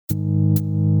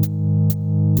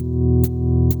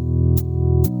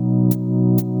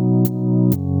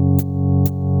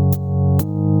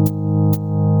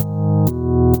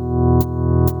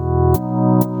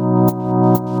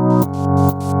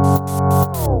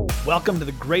Welcome to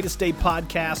the Greatest Day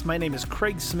Podcast. My name is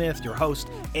Craig Smith, your host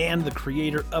and the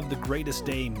creator of the Greatest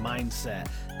Day Mindset.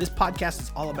 This podcast is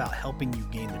all about helping you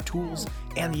gain the tools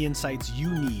and the insights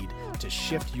you need to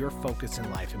shift your focus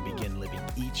in life and begin living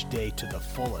each day to the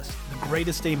fullest. The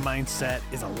Greatest Day Mindset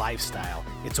is a lifestyle.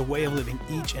 It's a way of living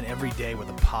each and every day with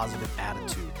a positive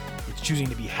attitude. It's choosing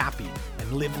to be happy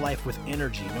and live life with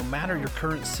energy, no matter your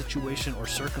current situation or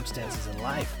circumstances in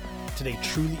life. Today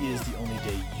truly is the only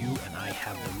day you and I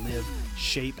have to live,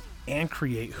 shape, and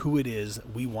create who it is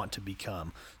we want to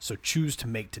become. So choose to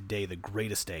make today the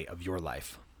greatest day of your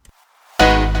life.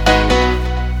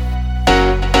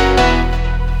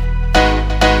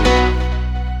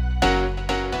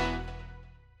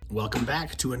 Welcome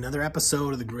back to another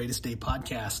episode of the Greatest Day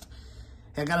Podcast.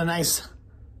 I got a nice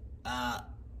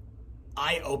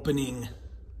eye-opening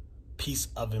piece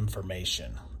of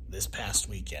information this past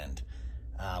weekend.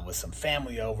 With some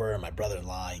family over, and my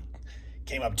brother-in-law, he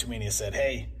came up to me and he said,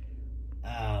 "Hey,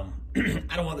 I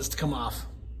don't want this to come off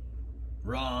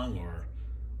wrong or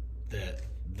that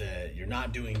you're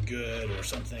not doing good or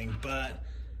something, but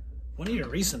one of your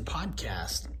recent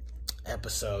podcast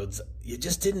episodes, you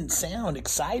just didn't sound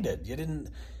excited.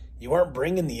 You weren't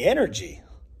bringing the energy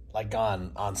like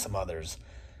on some others.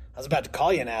 I was about to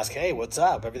call you and ask, hey, what's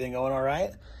up? Everything going all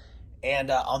right?" And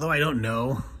although I don't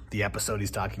know the episode he's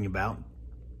talking about,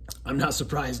 I'm not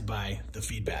surprised by the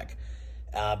feedback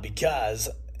because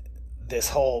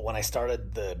when I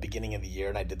started the beginning of the year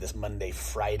and I did this Monday,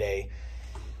 Friday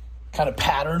kind of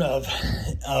pattern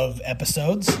of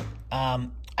episodes,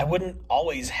 I wouldn't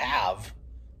always have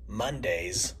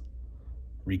Mondays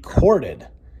recorded.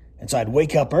 And so I'd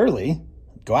wake up early,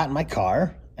 go out in my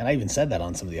car, and I even said that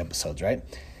on some of the episodes, right?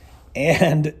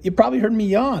 And you probably heard me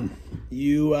yawn.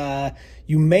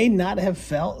 You may not have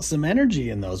felt some energy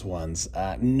in those ones.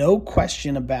 No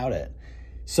question about it.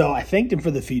 So I thanked him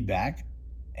for the feedback,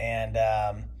 and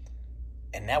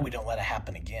now we don't let it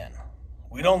happen again.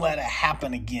 We don't let it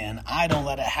happen again. I don't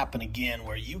let it happen again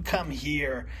where you come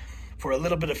here for a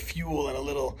little bit of fuel and a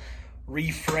little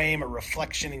reframe, a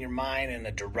reflection in your mind and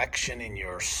a direction in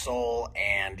your soul,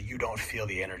 and you don't feel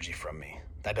the energy from me.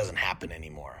 That doesn't happen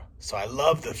anymore. So I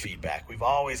love the feedback. We've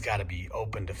always got to be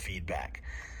open to feedback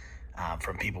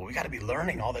from people. We got to be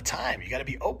learning all the time. You got to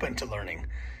be open to learning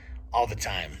all the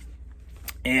time.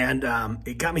 And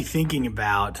it got me thinking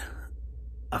about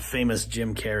a famous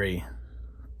Jim Carrey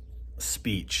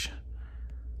speech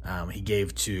he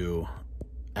gave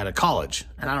at a college,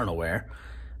 and I don't know where.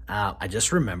 I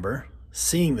just remember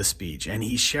seeing the speech, and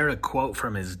he shared a quote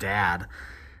from his dad.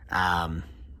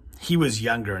 He was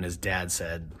younger, and his dad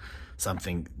said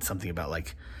something about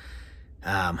like,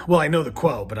 well, I know the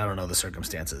quote, but I don't know the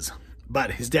circumstances.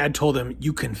 But his dad told him,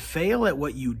 you can fail at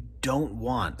what you don't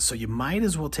want, so you might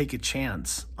as well take a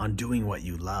chance on doing what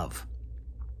you love.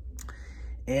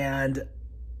 And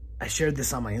I shared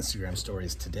this on my Instagram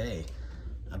stories today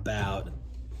about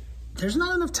there's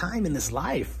not enough time in this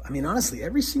life. I mean, honestly,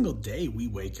 every single day we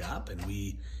wake up and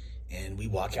we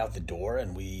walk out the door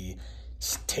and we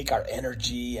take our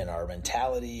energy and our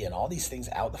mentality and all these things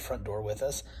out the front door with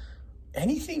us.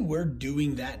 Anything we're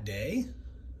doing that day,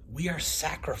 we are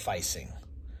sacrificing.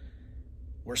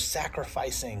 We're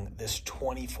sacrificing this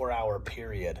 24-hour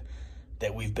period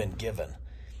that we've been given.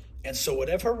 And so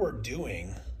whatever we're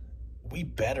doing, we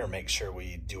better make sure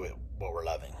we do it what we're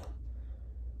loving.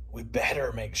 We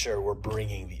better make sure we're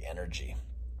bringing the energy.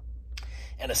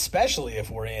 And especially if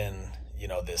we're in,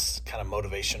 this kind of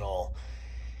motivational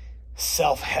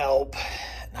self-help,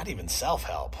 not even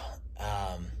self-help,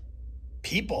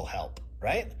 people help,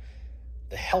 right?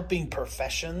 The helping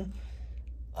profession,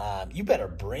 you better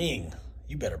bring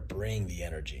the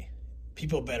energy.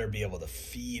 People better be able to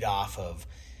feed off of,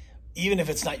 even if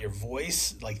it's not your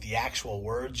voice, like the actual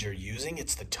words you're using,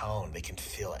 it's the tone. They can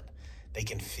feel it. They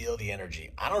can feel the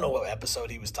energy. I don't know what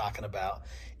episode he was talking about.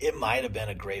 It might have been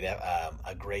a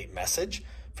great message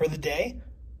for the day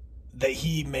that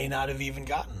he may not have even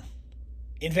gotten.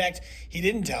 In fact, he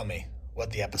didn't tell me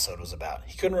what the episode was about.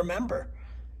 He couldn't remember.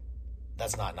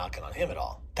 That's not knocking on him at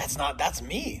all. That's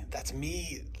me. That's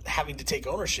me having to take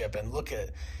ownership and look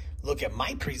at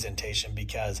my presentation,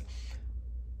 because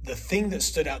the thing that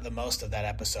stood out the most of that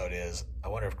episode is, I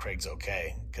wonder if Craig's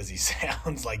okay, because he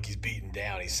sounds like he's beaten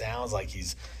down. He sounds like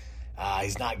he's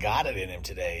not got it in him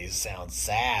today. He sounds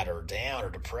sad or down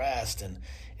or depressed, and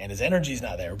his energy's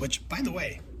not there, which, by the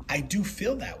way, I do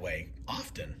feel that way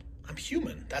often. I'm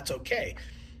human. That's okay.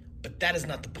 But that is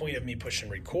not the point of me pushing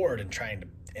record and trying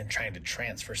to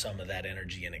transfer some of that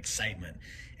energy and excitement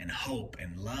and hope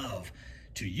and love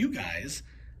to you guys.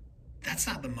 That's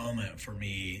not the moment for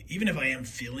me. Even if I am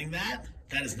feeling that,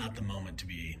 that is not the moment to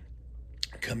be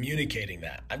communicating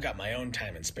that. I've got my own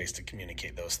time and space to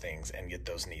communicate those things and get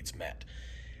those needs met.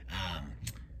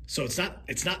 So it's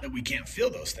not that we can't feel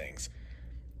those things,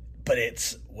 but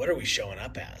it's, what are we showing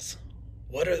up as?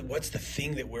 What's the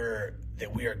thing that we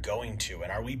are going to,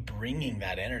 and are we bringing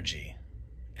that energy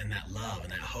and that love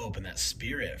and that hope and that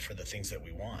spirit for the things that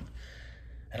we want?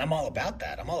 And I'm all about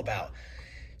that. I'm all about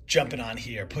jumping on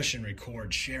here, pushing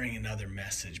record, sharing another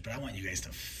message, but I want you guys to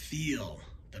feel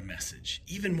the message.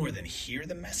 Even more than hear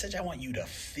the message, I want you to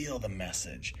feel the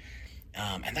message.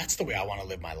 And that's the way I want to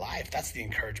live my life. That's the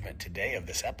encouragement today of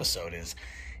this episode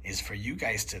is for you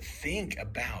guys to think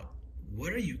about,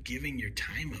 what are you giving your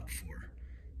time up for?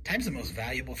 Time's the most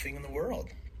valuable thing in the world.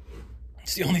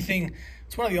 It's one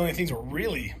of the only things we're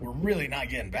really not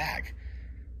getting back.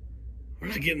 We're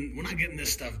not getting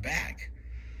this stuff back.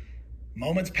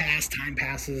 Moments pass, time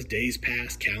passes, days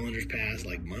pass, calendars pass,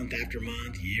 like month after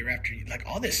month, year after year. Like,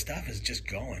 all this stuff is just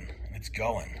going, and it's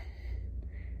going.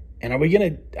 And are we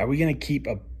gonna keep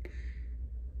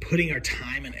putting our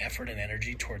time and effort and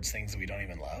energy towards things that we don't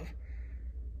even love?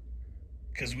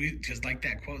 Because like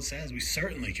that quote says, we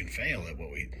certainly can fail at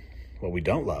what we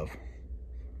don't love.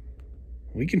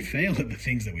 We can fail at the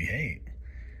things that we hate.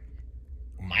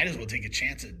 We might as well take a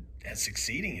chance at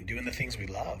succeeding and doing the things we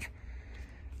love.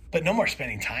 But no more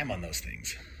spending time on those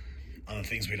things, on the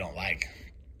things we don't like,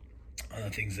 on the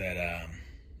things that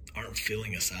aren't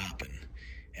filling us up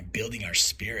and building our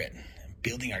spirit, and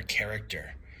building our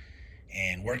character,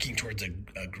 and working towards a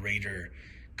greater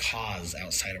cause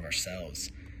outside of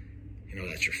ourselves.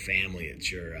 That's your family,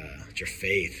 it's your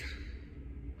faith.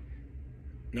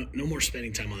 No more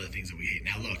spending time on the things that we hate.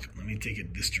 Now look, let me take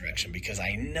it this direction, because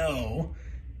I know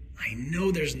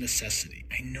there's necessity.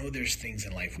 I know there's things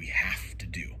in life we have to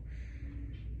do.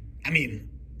 I mean,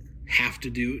 have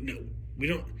to do? No, we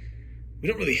don't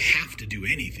really have to do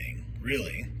anything,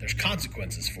 really. There's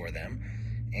consequences for them,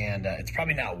 and it's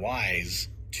probably not wise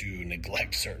to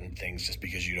neglect certain things just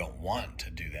because you don't want to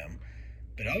do them.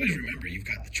 But always remember, you've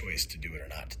got the choice to do it or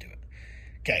not to do it.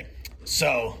 Okay,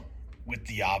 so with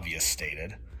the obvious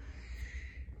stated,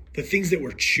 the things that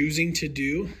we're choosing to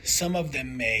do, some of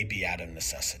them may be out of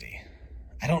necessity.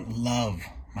 I don't love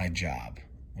my job.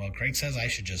 Well, Craig says I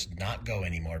should just not go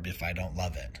anymore if I don't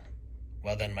love it.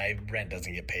 Well, then my rent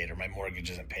doesn't get paid, or my mortgage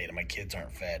isn't paid, and my kids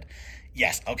aren't fed.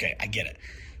 Yes, okay, I get it.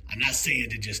 I'm not saying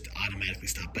to just automatically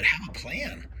stop, but have a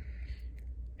plan.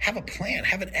 Have a plan.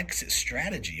 Have an exit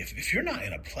strategy. If you're not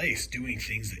in a place doing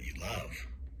things that you love,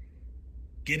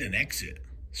 get an exit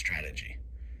strategy.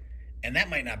 And that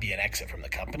might not be an exit from the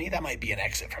company. That might be an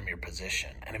exit from your position.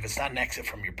 And if it's not an exit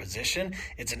from your position,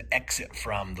 it's an exit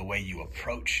from the way you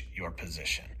approach your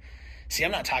position. See,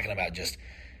 I'm not talking about just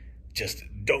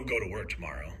don't go to work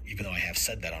tomorrow, even though I have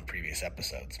said that on previous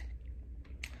episodes.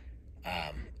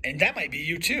 And that might be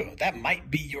you too. That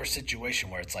might be your situation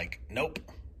where it's like, nope,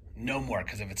 no more.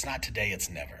 Because if it's not today, it's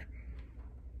never.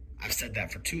 I've said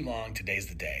that for too long. Today's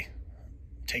the day.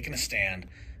 I'm taking a stand.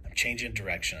 I'm changing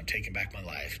direction. I'm taking back my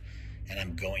life. And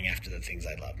I'm going after the things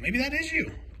I love. Maybe that is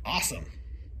you. Awesome.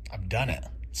 I've done it.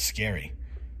 It's scary.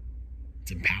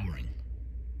 It's empowering.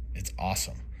 It's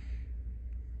awesome.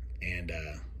 And,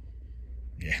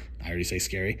 I already say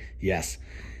scary. Yes.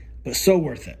 But so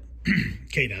worth it.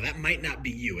 Okay, now that might not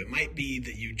be you. It might be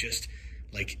that you just,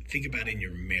 think about in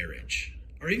your marriage.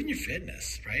 Or even your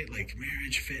fitness, right? Like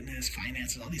marriage, fitness,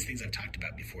 finances, all these things I've talked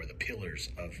about before. The pillars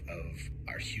of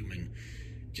our human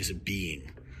just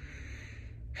being.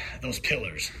 Those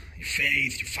pillars, your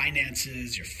faith, your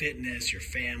finances, your fitness, your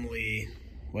family,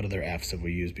 what other F's have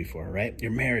we used before, right?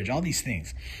 Your marriage, all these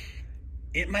things.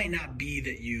 It might not be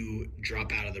that you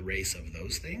drop out of the race of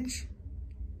those things,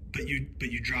 but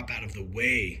you drop out of the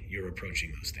way you're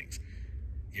approaching those things.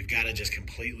 You've got to just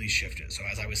completely shift it. So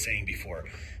as I was saying before,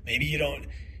 maybe you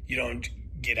don't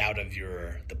get out of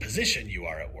the position you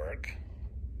are at work.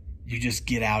 You just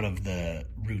get out of the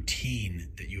routine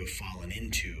that you have fallen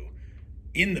into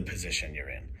in the position you're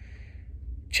in.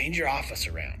 Change your office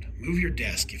around. Move your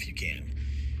desk if you can.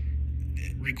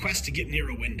 Request to get near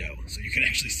a window so you can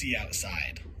actually see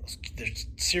outside. There's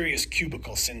serious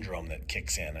cubicle syndrome that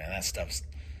kicks in, and that stuff's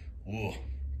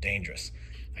dangerous.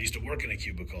 I used to work in a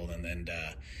cubicle, and then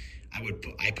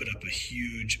I put up a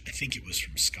huge, I think it was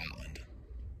from Scotland.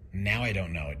 Now I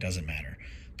don't know. It doesn't matter.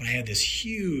 But I had this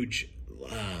huge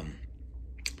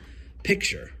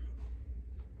picture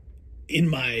in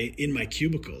my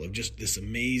cubicle of just this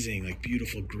amazing,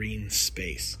 beautiful green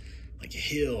space,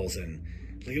 hills, and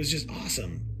it was just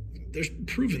awesome. There's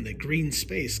proven that green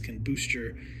space can boost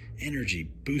your energy,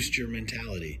 boost your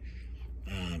mentality,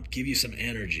 give you some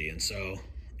energy. And so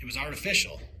it was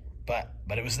artificial, but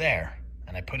it was there.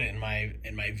 And I put it in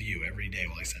my view every day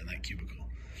while I sat in that cubicle.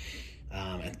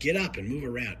 And get up and move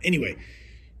around. Anyway,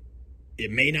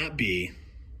 it may not be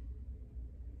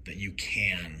that you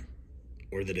can,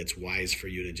 or that it's wise for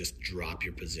you to just drop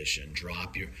your position,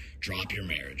 drop your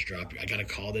marriage, I got a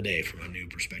call today from a new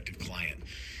prospective client,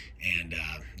 and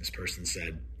this person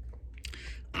said,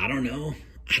 I don't know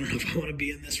if I want to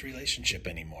be in this relationship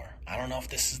anymore. I don't know if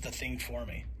this is the thing for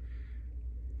me.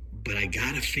 But I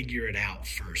got to figure it out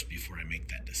first before I make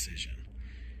that decision.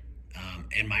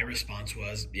 And my response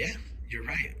was, yeah, you're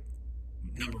right.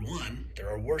 Number one, there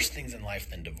are worse things in life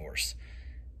than divorce.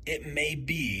 It may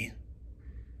be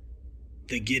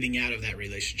that getting out of that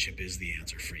relationship is the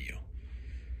answer for you.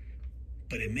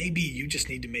 But it may be you just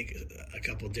need to make a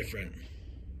couple different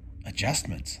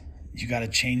adjustments. You got to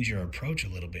change your approach a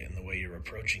little bit in the way you're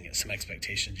approaching it, some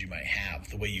expectations you might have,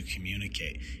 the way you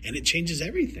communicate. And it changes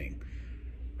everything,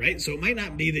 right? So it might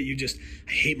not be that you just,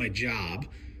 I hate my job,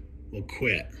 well,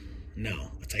 quit.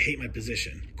 No, it's I hate my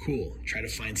position. Cool. Try to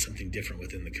find something different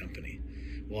within the company.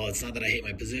 Well, it's not that I hate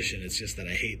my position. It's just that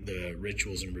I hate the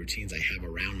rituals and routines I have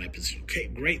around my position. Okay,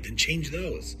 great. Then change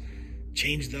those.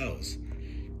 Change those.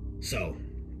 So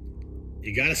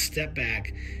you got to step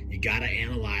back. You got to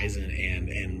analyze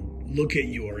and look at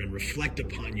and reflect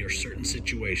upon your certain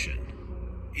situation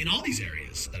in all these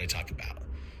areas that I talk about.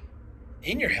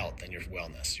 In your health and your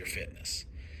wellness, your fitness.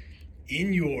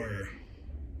 In your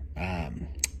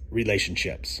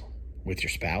relationships with your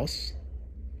spouse,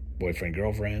 boyfriend,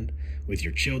 girlfriend, with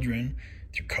your children,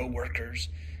 with your coworkers,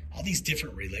 all these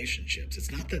different relationships. It's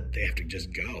not that they have to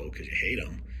just go because you hate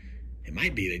them. It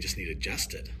might be they just need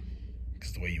adjusted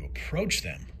because the way you approach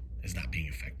them is not being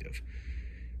effective.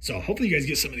 So hopefully you guys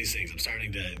get some of these things. I'm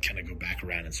starting to kind of go back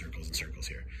around in circles and circles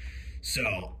here.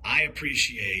 So I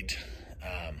appreciate,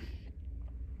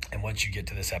 and once you get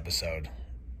to this episode,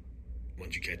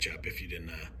 once you catch up, if you didn't,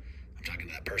 I'm talking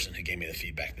to that person who gave me the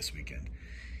feedback this weekend.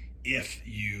 If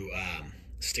you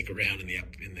stick around in the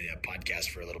podcast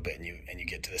for a little bit and you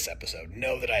get to this episode,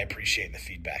 know that I appreciate the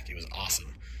feedback. It was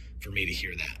awesome for me to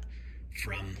hear that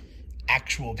from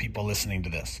actual people listening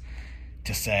to this,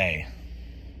 to say,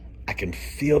 I can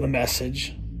feel the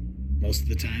message most of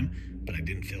the time, but I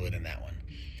didn't feel it in that one.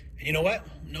 And you know what?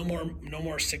 No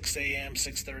more 6 a.m.,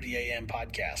 6:30 a.m.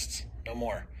 podcasts. No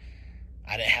more.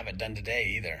 I didn't have it done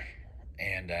today either.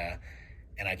 And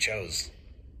I chose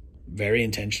very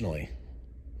intentionally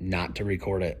not to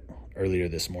record it earlier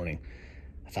this morning.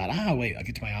 I thought, wait, I'll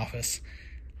get to my office,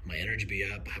 my energy be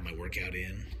up, have my workout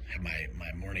in, have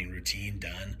my morning routine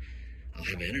done. I'll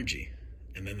have energy.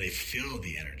 And then they feel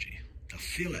the energy. They'll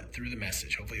feel it through the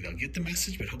message. Hopefully they'll get the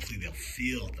message, but hopefully they'll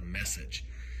feel the message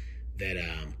that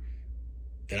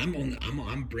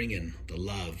I'm bringing the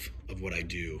love of what I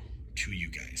do to you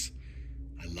guys.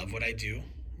 I love what I do.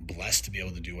 I'm blessed to be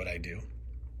able to do what I do.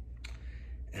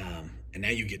 And now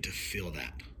you get to feel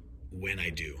that when I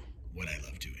do what I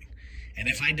love doing. And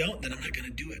if I don't, then I'm not going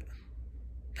to do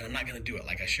it.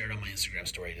 Like I shared on my Instagram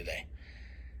story today.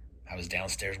 I was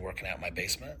downstairs working out in my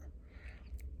basement.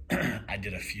 I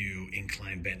did a few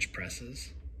incline bench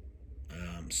presses,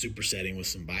 supersetting with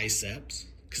some biceps,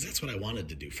 because that's what I wanted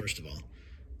to do, first of all.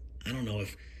 I don't know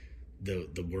if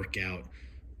the workout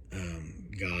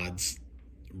gods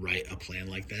write a plan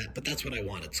like that, but that's what I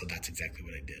wanted, so that's exactly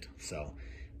what I did. So,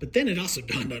 but then it also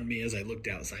dawned on me as I looked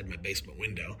outside my basement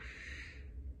window,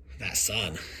 that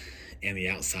sun and the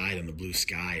outside and the blue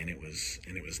sky, and it was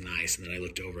nice. And then I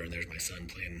looked over and there's my son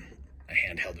playing a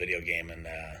handheld video game, and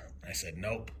I said,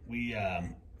 nope,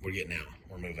 we're getting out.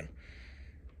 We're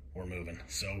moving.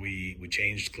 So we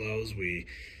changed clothes. We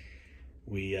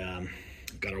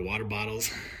got our water bottles,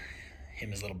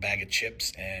 him his little bag of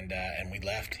chips, and we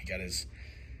left. He got his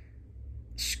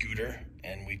scooter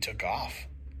and we took off,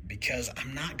 because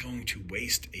I'm not going to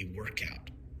waste a workout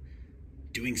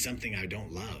doing something I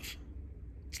don't love.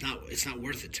 It's not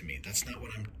worth it to me. That's not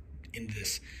what I'm in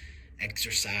this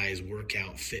exercise,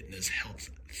 workout, fitness, health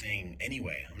thing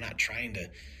anyway. I'm not trying to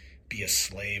be a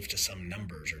slave to some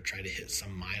numbers or try to hit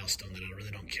some milestone that I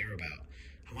really don't care about.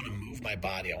 I want to move my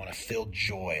body. I want to feel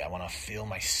joy. I want to feel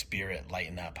my spirit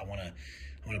lighten up. I want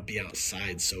to be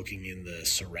outside soaking in the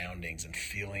surroundings and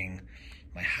feeling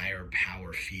my higher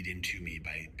power feed into me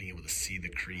by being able to see the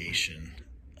creation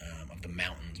of the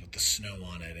mountains with the snow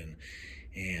on it,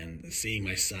 and seeing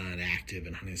my son active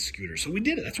and hunting the scooter. So we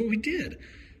did it. That's what we did.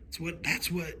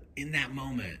 That's what in that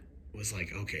moment was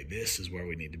like, okay, this is where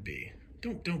we need to be.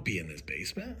 Don't be in this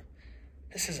basement.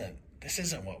 This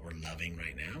isn't what we're loving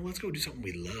right now. Let's go do something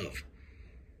we love.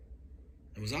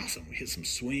 It was awesome. We hit some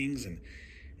swings and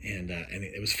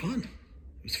it was fun.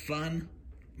 It was fun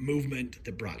movement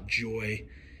that brought joy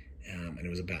And it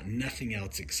was about nothing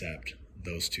else except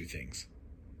those two things.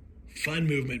 Fun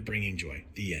movement, bringing joy.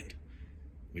 The end.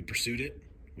 We pursued it.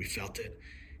 We felt it.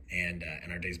 And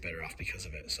our day's better off because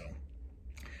of it. So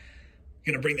I'm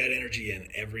going to bring that energy in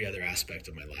every other aspect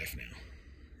of my life now.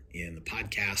 In the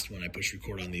podcast, when I push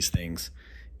record on these things,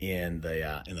 in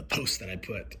the posts that I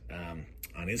put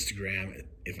on Instagram,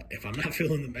 if I'm not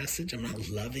feeling the message, I'm not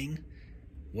loving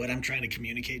what I'm trying to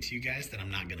communicate to you guys, then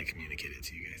I'm not going to communicate it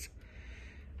to you guys.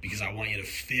 Because I want you to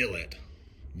feel it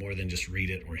more than just read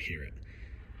it or hear it.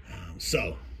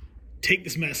 So take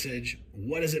this message.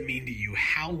 What does it mean to you?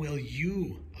 How will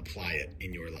you apply it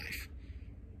in your life?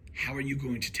 How are you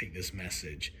going to take this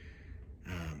message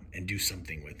and do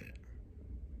something with it?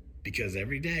 Because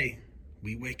every day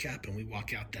we wake up and we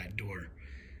walk out that door.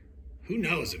 Who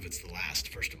knows if it's the last,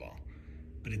 first of all,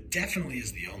 but it definitely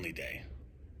is the only day.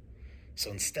 So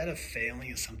instead of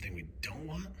failing at something we don't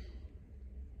want,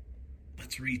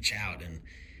 let's reach out and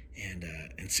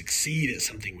succeed at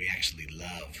something we actually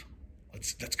love.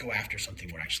 Let's go after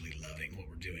something we're actually loving, what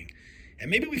we're doing. And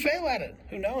maybe we fail at it.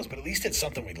 Who knows? But at least it's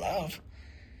something we love.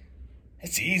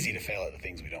 It's easy to fail at the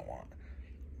things we don't want.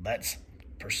 Let's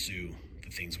pursue the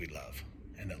things we love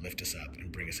and that lift us up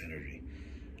and bring us energy.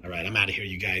 All right, I'm out of here,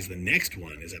 you guys. The next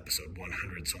one is episode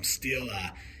 100. So I'm still,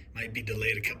 might be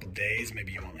delayed a couple days.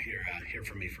 Maybe you won't hear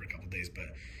from me for a couple days,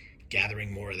 but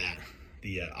gathering more of that,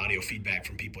 the audio feedback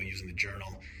from people using the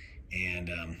journal, and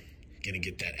going to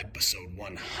get that episode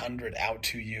 100 out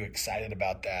to you. Excited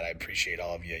about that. I appreciate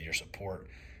all of you, your support,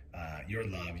 your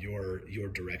love, your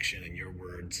direction, and your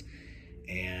words,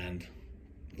 and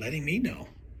letting me know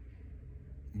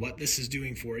what this is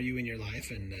doing for you in your life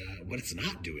and what it's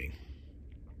not doing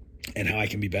and how I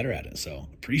can be better at it. So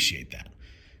appreciate that.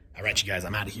 All right, you guys,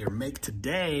 I'm out of here. Make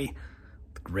today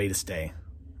the greatest day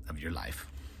of your life.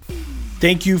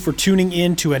 Thank you for tuning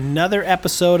in to another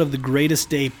episode of the Greatest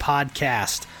Day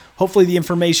podcast. Hopefully the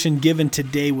information given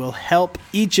today will help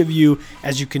each of you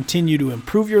as you continue to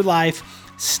improve your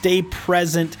life, stay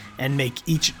present, and make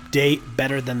each day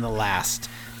better than the last.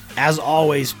 As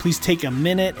always, please take a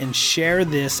minute and share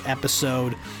this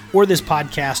episode or this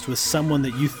podcast with someone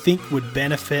that you think would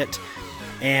benefit,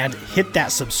 and hit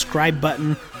that subscribe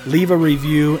button, leave a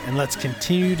review, and let's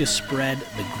continue to spread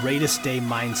the Greatest Day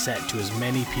mindset to as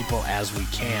many people as we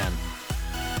can.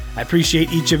 I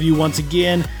appreciate each of you once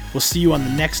again. We'll see you on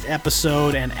the next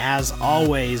episode, and as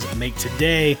always, make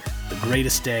today the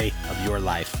greatest day of your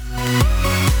life.